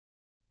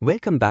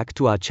Welcome back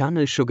to our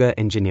channel Sugar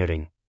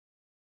Engineering.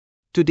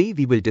 Today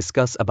we will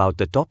discuss about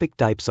the topic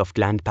types of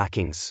gland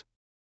packings.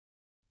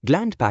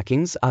 Gland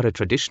packings are a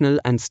traditional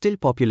and still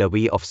popular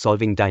way of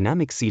solving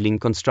dynamic sealing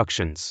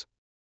constructions.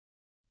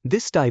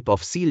 This type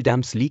of seal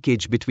damps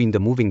leakage between the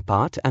moving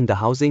part and the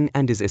housing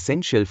and is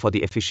essential for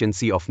the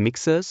efficiency of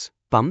mixers,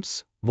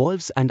 pumps,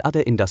 valves and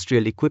other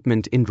industrial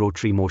equipment in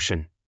rotary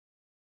motion.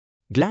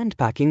 Gland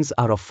packings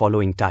are of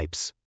following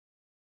types: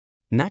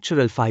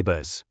 natural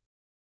fibers,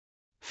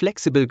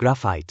 flexible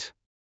graphite,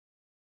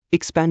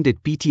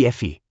 expanded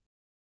PTFE,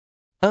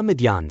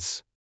 aramid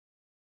yarns,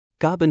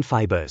 carbon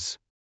fibers.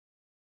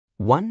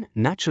 1.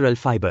 Natural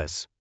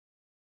fibers.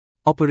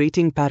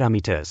 Operating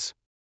parameters.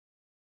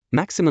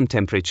 Maximum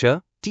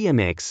temperature,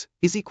 TMX,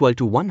 is equal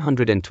to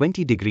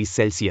 120 degrees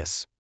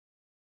Celsius.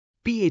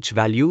 pH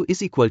value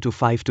is equal to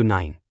 5 to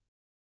 9.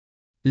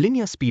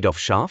 Linear speed of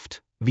shaft,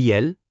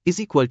 VL,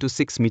 is equal to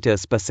 6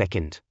 meters per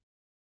second.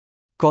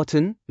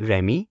 Cotton,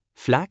 remi,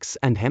 flax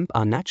and hemp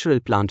are natural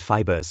plant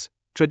fibers,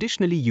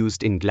 traditionally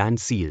used in gland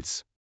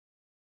seals.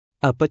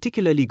 A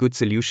particularly good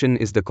solution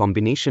is the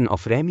combination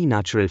of remi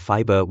natural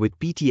fiber with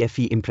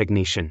PTFE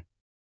impregnation.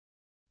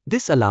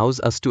 This allows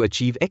us to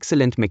achieve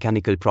excellent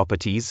mechanical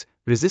properties,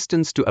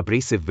 resistance to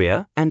abrasive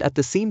wear, and at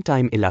the same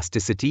time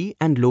elasticity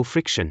and low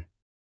friction.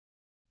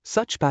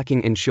 Such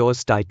packing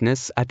ensures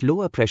tightness at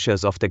lower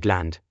pressures of the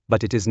gland,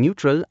 but it is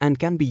neutral and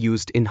can be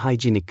used in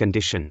hygienic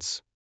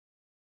conditions.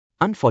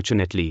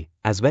 Unfortunately,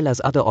 as well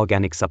as other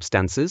organic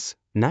substances,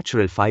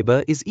 natural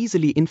fiber is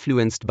easily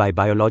influenced by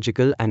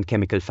biological and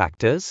chemical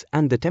factors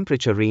and the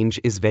temperature range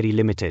is very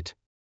limited.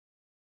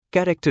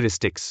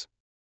 Characteristics: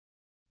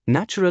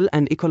 natural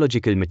and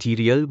ecological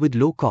material with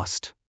low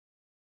cost.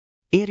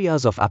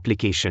 Areas of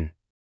application.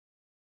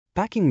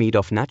 Packing made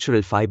of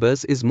natural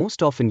fibers is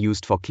most often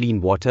used for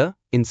clean water,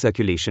 in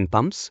circulation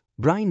pumps,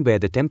 brine where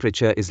the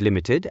temperature is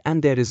limited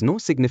and there is no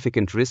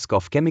significant risk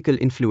of chemical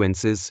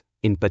influences.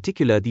 In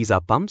particular, these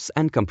are pumps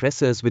and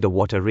compressors with a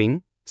water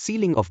ring,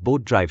 sealing of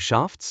boat drive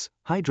shafts,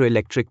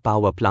 hydroelectric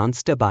power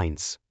plants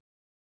turbines.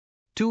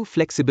 2.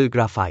 Flexible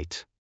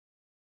graphite.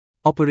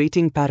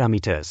 Operating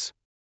parameters.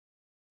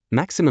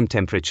 Maximum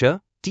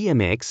temperature,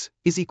 TMX,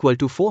 is equal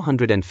to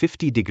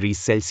 450 degrees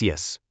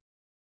Celsius.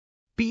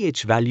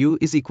 pH value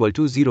is equal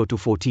to 0 to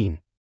 14.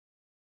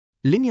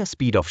 Linear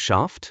speed of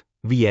shaft,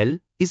 VL,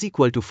 is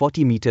equal to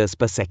 40 meters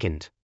per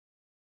second.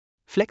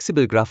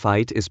 Flexible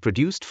graphite is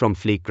produced from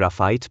flake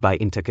graphite by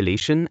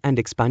intercalation and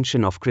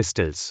expansion of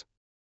crystals.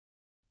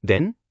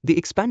 Then, the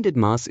expanded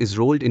mass is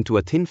rolled into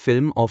a thin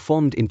film or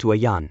formed into a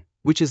yarn,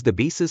 which is the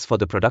basis for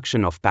the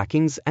production of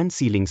packings and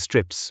sealing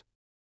strips.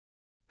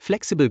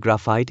 Flexible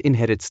graphite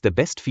inherits the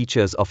best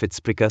features of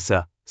its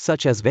precursor,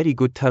 such as very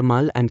good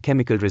thermal and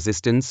chemical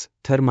resistance,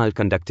 thermal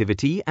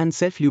conductivity and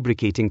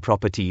self-lubricating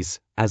properties,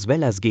 as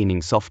well as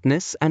gaining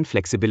softness and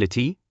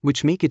flexibility,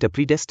 which make it a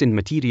predestined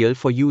material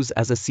for use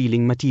as a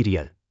sealing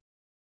material.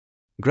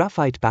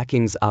 Graphite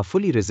packings are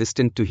fully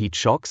resistant to heat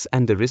shocks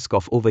and the risk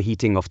of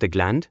overheating of the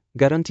gland,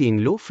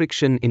 guaranteeing low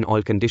friction in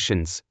all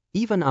conditions,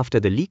 even after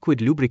the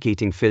liquid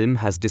lubricating film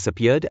has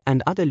disappeared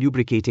and other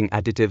lubricating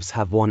additives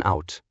have worn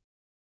out.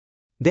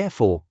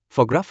 Therefore,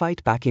 for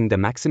graphite packing the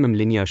maximum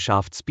linear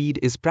shaft speed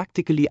is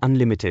practically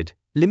unlimited,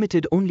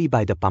 limited only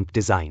by the pump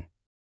design.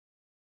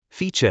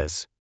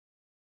 Features: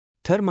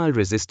 thermal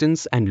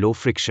resistance and low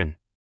friction.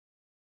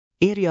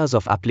 Areas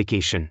of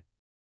application.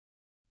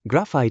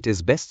 Graphite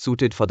is best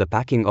suited for the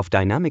packing of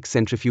dynamic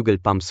centrifugal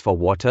pumps for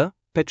water,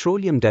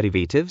 petroleum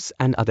derivatives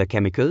and other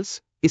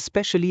chemicals,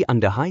 especially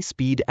under high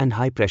speed and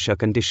high pressure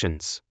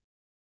conditions.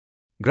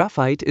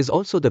 Graphite is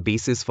also the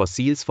basis for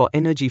seals for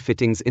energy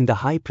fittings in the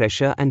high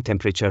pressure and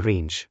temperature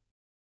range.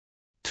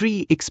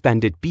 3.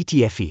 Expanded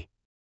PTFE.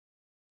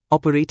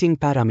 Operating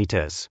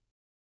parameters.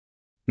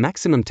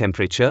 Maximum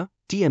temperature,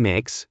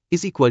 TMX,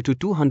 is equal to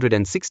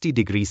 260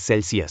 degrees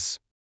Celsius.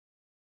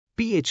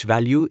 pH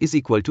value is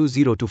equal to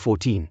 0 to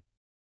 14.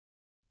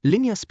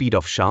 Linear speed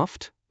of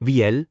shaft,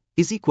 VL,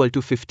 is equal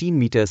to 15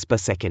 meters per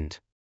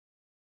second.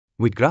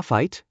 With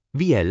graphite,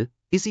 VL,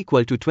 is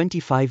equal to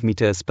 25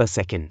 meters per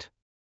second.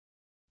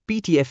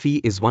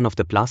 PTFE is one of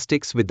the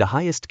plastics with the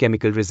highest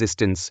chemical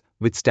resistance,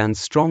 withstands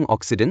strong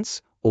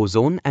oxidants,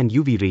 ozone and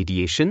UV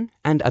radiation,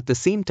 and at the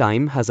same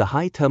time has a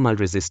high thermal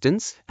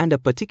resistance and a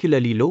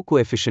particularly low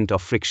coefficient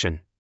of friction.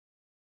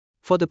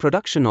 For the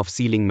production of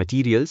sealing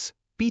materials,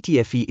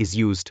 PTFE is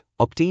used,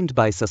 obtained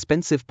by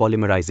suspensive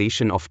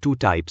polymerization of two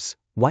types: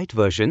 white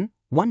version,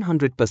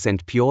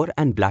 100% pure,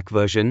 and black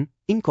version,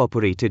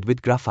 incorporated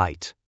with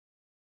graphite.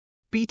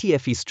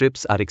 PTFE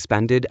strips are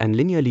expanded and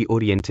linearly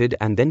oriented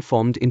and then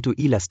formed into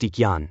elastic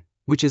yarn,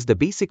 which is the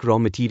basic raw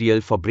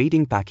material for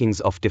braiding packings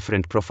of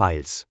different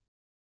profiles.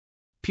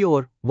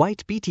 Pure,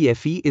 white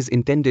PTFE is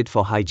intended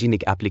for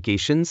hygienic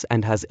applications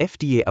and has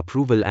FDA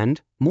approval and,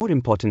 more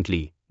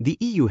importantly, the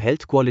EU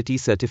Health Quality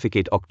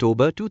Certificate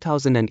October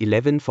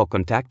 2011 for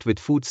contact with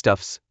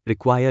foodstuffs,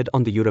 required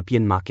on the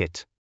European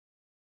market.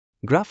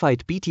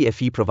 graphite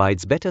PTFE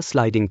provides better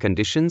sliding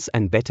conditions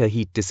and better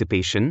heat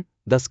dissipation,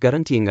 thus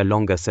guaranteeing a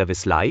longer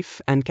service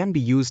life and can be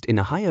used in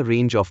a higher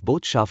range of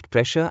both shaft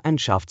pressure and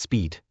shaft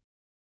speed.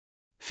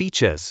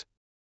 Features: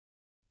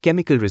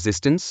 chemical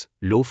resistance,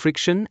 low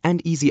friction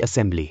and easy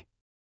assembly.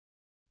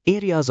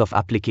 Areas of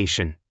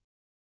application: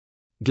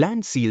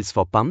 gland seals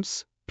for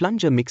pumps,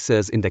 plunger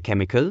mixers in the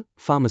chemical,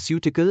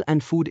 pharmaceutical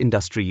and food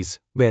industries,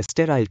 where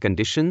sterile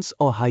conditions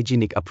or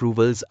hygienic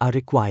approvals are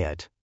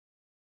required.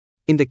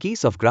 In the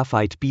case of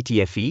graphite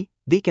PTFE,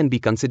 they can be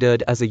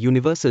considered as a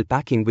universal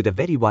packing with a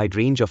very wide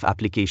range of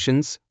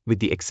applications, with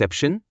the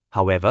exception,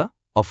 however,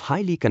 of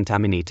highly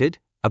contaminated,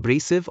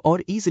 abrasive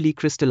or easily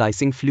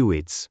crystallizing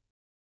fluids.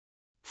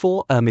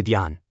 4.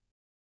 Aramid.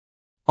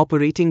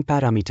 Operating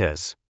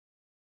parameters: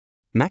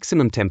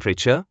 maximum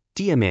temperature,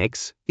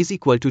 TMAX, is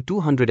equal to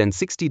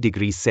 260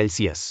 degrees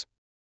Celsius.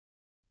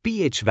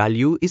 pH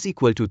value is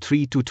equal to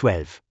 3 to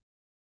 12.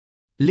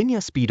 Linear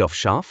speed of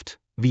shaft,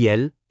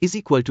 VL, is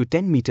equal to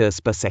 10 meters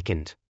per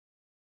second.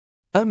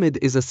 Aramid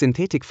is a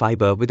synthetic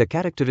fiber with a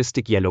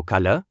characteristic yellow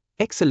color,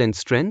 excellent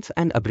strength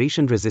and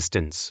abrasion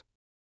resistance.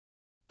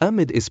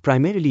 Aramid is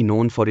primarily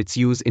known for its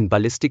use in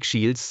ballistic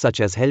shields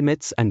such as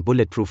helmets and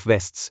bulletproof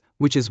vests,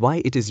 which is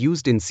why it is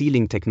used in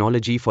sealing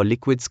technology for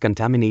liquids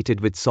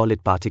contaminated with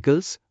solid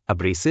particles,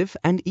 abrasive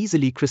and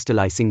easily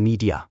crystallizing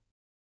media.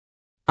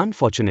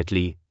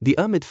 Unfortunately, the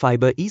aramid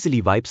fiber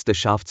easily wipes the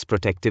shaft's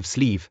protective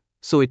sleeve,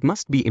 so it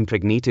must be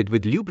impregnated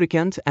with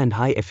lubricant and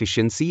high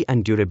efficiency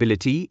and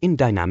durability in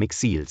dynamic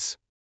seals.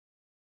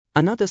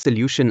 Another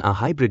solution are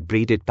hybrid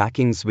braided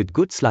packings with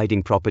good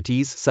sliding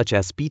properties such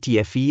as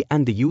PTFE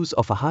and the use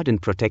of a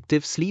hardened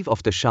protective sleeve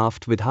of the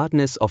shaft with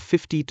hardness of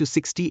 50 to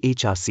 60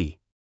 HRC.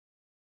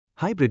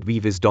 Hybrid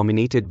weave is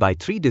dominated by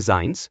three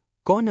designs: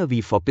 corner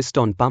weave for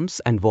piston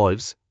pumps and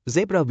valves,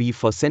 zebra weave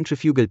for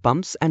centrifugal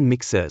pumps and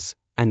mixers,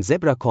 and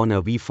zebra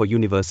corner weave for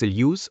universal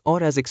use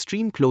or as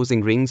extreme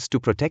closing rings to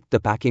protect the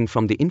packing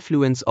from the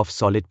influence of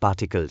solid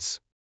particles.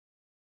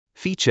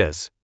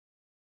 Features: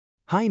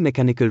 high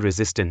mechanical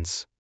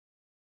resistance.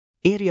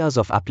 Areas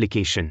of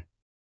application: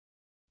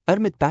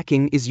 aramid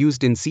packing is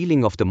used in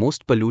sealing of the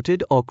most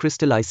polluted or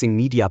crystallizing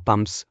media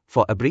pumps,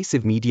 for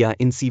abrasive media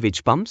in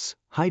sewage pumps,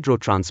 hydro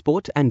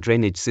transport and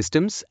drainage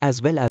systems,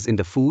 as well as in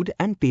the food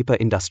and paper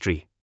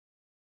industry.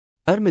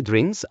 Aramid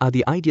rings are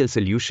the ideal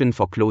solution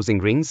for closing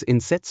rings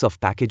in sets of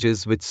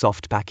packages with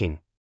soft packing.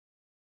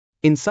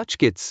 In such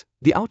kits,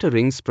 the outer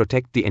rings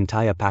protect the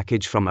entire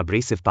package from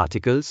abrasive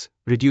particles,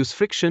 reduce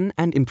friction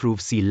and improve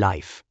seal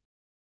life.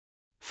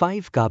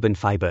 5. Carbon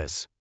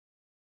fibers.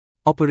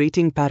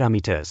 Operating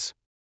parameters: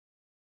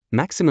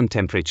 maximum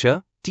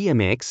temperature,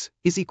 TMAX,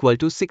 is equal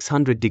to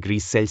 600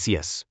 degrees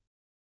Celsius.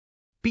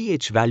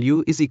 pH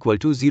value is equal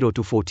to 0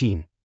 to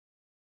 14.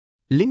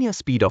 Linear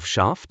speed of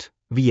shaft,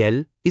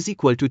 VL, is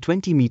equal to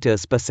 20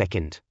 meters per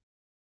second.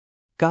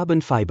 Carbon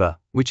fiber,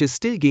 which is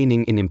still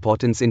gaining in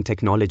importance in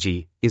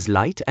technology, is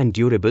light and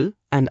durable,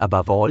 and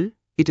above all,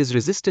 it is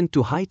resistant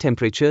to high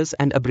temperatures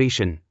and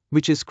abrasion,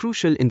 which is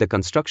crucial in the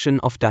construction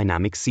of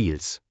dynamic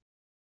seals.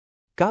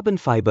 Carbon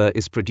fiber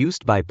is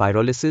produced by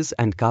pyrolysis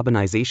and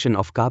carbonization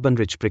of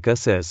carbon-rich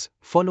precursors,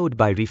 followed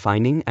by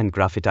refining and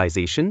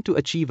graphitization to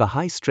achieve a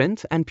high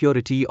strength and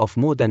purity of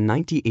more than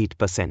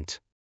 98%.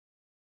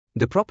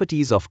 The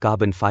properties of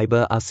carbon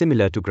fiber are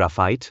similar to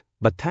graphite,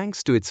 but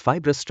thanks to its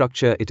fibrous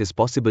structure it is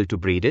possible to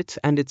braid it,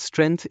 and its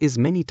strength is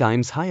many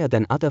times higher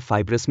than other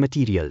fibrous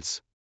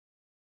materials.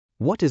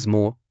 What is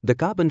more, the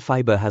carbon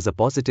fiber has a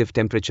positive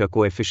temperature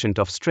coefficient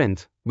of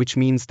strength, which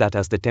means that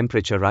as the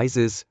temperature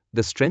rises,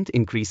 the strength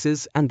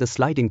increases and the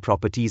sliding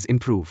properties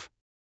improve.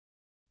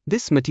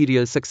 This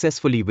material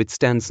successfully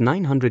withstands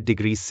 900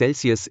 degrees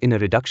Celsius in a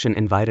reduction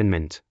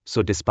environment,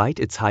 so despite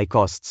its high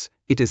costs,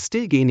 it is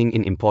still gaining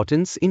in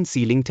importance in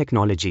sealing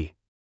technology.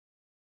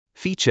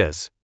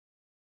 Features: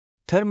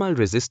 thermal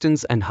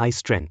resistance and high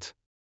strength.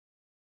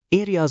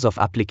 Areas of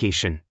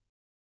application: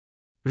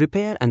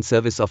 repair and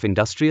service of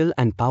industrial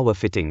and power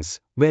fittings,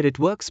 where it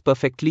works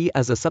perfectly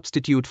as a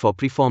substitute for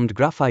preformed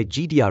graphite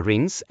GDR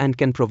rings and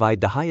can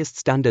provide the highest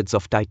standards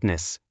of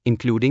tightness,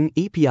 including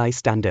API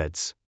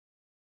standards.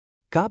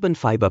 Carbon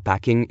fiber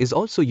packing is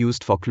also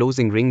used for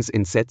closing rings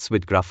in sets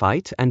with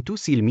graphite and to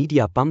seal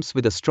media pumps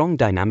with a strong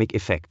dynamic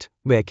effect,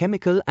 where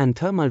chemical and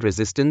thermal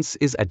resistance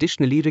is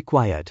additionally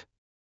required.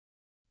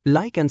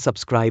 Like and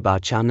subscribe our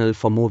channel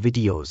for more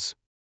videos.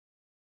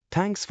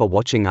 Thanks for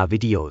watching our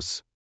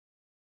videos.